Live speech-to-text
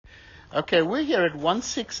Okay, we're here at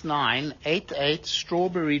 16988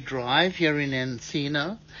 Strawberry Drive here in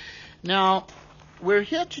Encino. Now, we're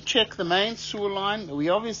here to check the main sewer line. We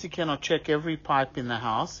obviously cannot check every pipe in the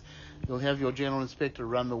house. You'll have your general inspector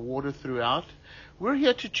run the water throughout. We're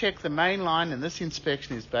here to check the main line, and this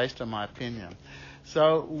inspection is based on my opinion.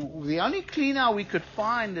 So the only clean out we could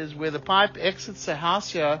find is where the pipe exits the house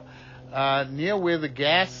here, near where the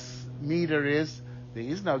gas meter is. There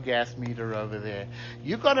is no gas meter over there.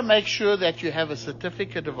 You've got to make sure that you have a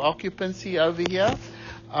certificate of occupancy over here.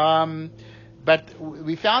 But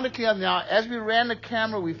we found a clean out. Now, as we ran the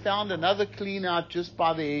camera, we found another clean out just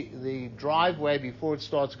by the driveway before it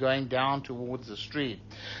starts going down towards the street.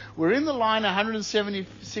 We're in the line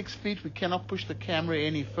 176 feet. We cannot push the camera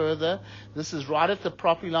any further. This is right at the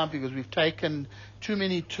property line because we've taken too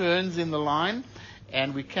many turns in the line,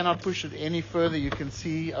 and we cannot push it any further. You can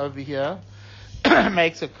see over here.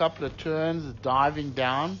 Makes a couple of turns, diving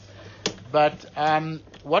down. But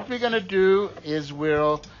what we're going to do is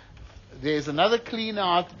there's another clean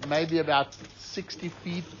out, maybe about 60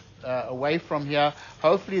 feet away from here.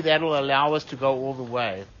 Hopefully that'll allow us to go all the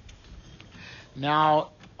way. Now,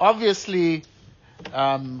 obviously,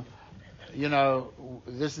 this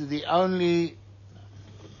is the only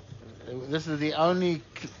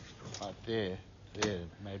right there,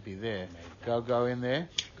 maybe there. Go in there,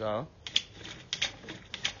 go.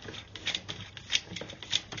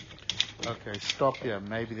 Okay, stop here.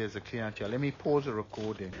 Maybe there's a clean out here. Let me pause the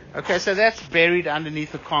recording. Okay, so that's buried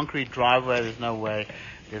underneath the concrete driveway. There's no way.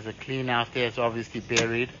 There's a clean out there. It's obviously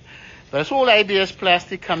buried. But it's all ABS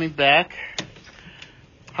plastic coming back.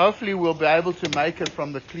 Hopefully we'll be able to make it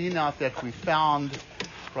from the clean out that we found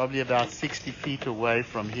probably about 60 feet away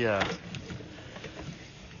from here.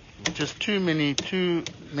 Just too many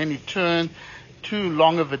turns, too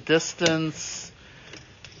long of a distance.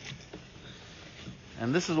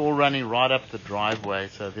 And this is all running right up the driveway,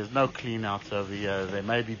 so there's no clean outs over here. They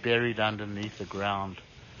may be buried underneath the ground.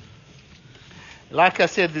 Like I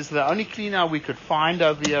said, this is the only clean out we could find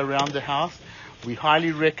over here around the house. We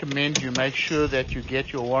highly recommend you make sure that you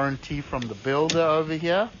get your warranty from the builder over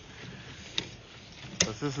here,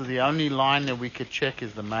 because this is the only line that we could check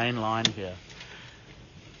is the main line here.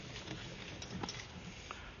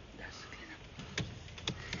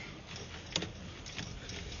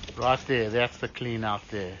 Right there, that's the clean out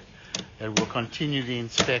there that we'll continue the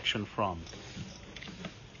inspection from.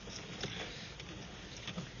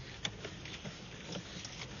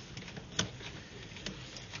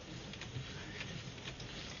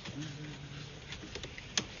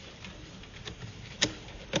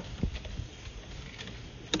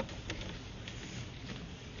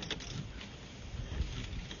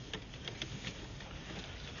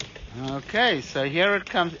 Okay, so here it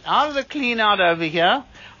comes out of the clean out over here.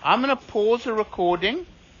 I'm going to pause the recording.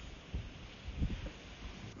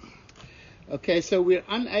 Okay, so we're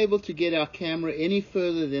unable to get our camera any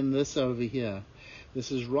further than this over here.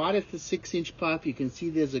 This is right at the 6-inch pipe. You can see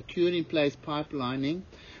there's a cured in place pipe lining.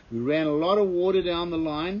 We ran a lot of water down the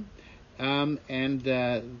line, and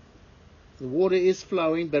the water is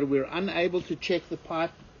flowing, but we're unable to check the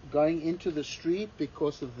pipe going into the street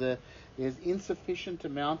because of there's insufficient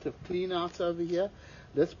amount of clean outs over here.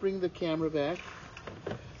 Let's bring the camera back.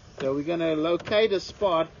 So we're going to locate a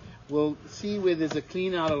spot. We'll see where there's a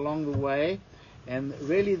clean out along the way. And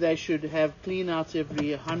really they should have clean outs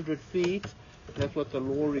every 100 feet. That's what the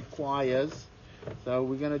law requires. So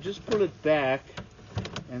we're going to just pull it back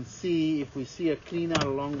and see if we see a clean out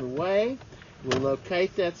along the way. We'll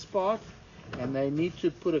locate that spot. And they need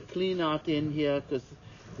to put a clean out in here because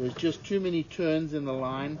there's just too many turns in the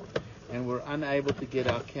line. And we're unable to get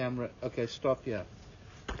our camera. Okay, stop here.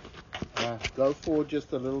 Go forward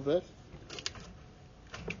just a little bit.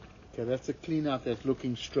 Okay, that's a clean out that's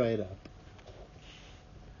looking straight up.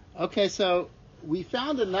 Okay, so we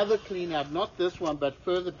found another clean out, not this one, but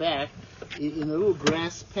further back in a little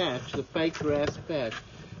grass patch, the fake grass patch.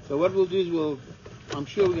 So what we'll do is I'm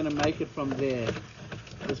sure we're going to make it from there.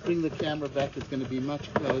 Let's bring the camera back. It's going to be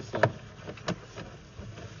much closer.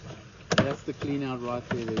 That's the clean out right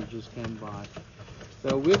there that we just came by.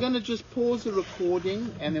 So we're going to just pause the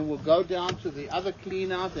recording and then we'll go down to the other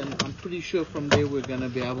clean out, and I'm pretty sure from there we're going to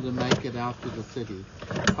be able to make it out to the city,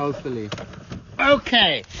 hopefully.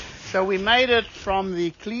 Okay, so we made it from the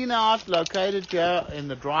clean out located here in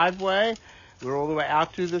the driveway. We're all the way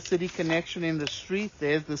out to the city connection in the street.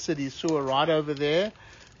 There's the city sewer right over there.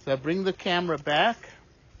 So bring the camera back.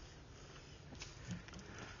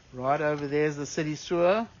 Right over there's the city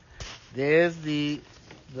sewer. There's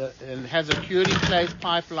it has a cured in place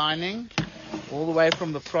pipe lining all the way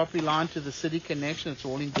from the property line to the city connection. It's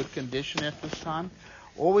all in good condition at this time.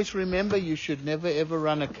 Always remember you should never ever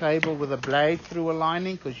run a cable with a blade through a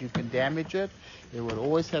lining because you can damage it. It would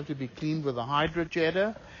always have to be cleaned with a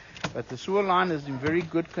hydrojetter. But the sewer line is in very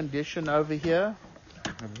good condition over here.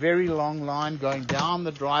 A very long line going down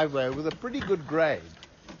the driveway with a pretty good grade.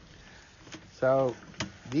 So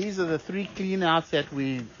these are the 3 cleanouts that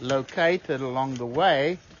we located along the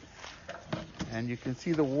way. And you can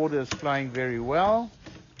see the water is flowing very well.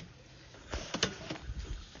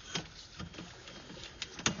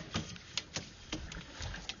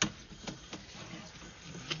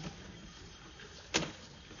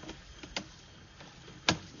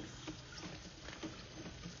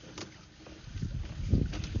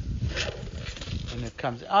 And it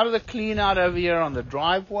comes out of the clean out over here on the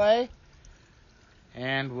driveway.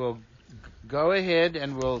 And we'll go ahead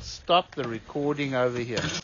and we'll stop the recording over here.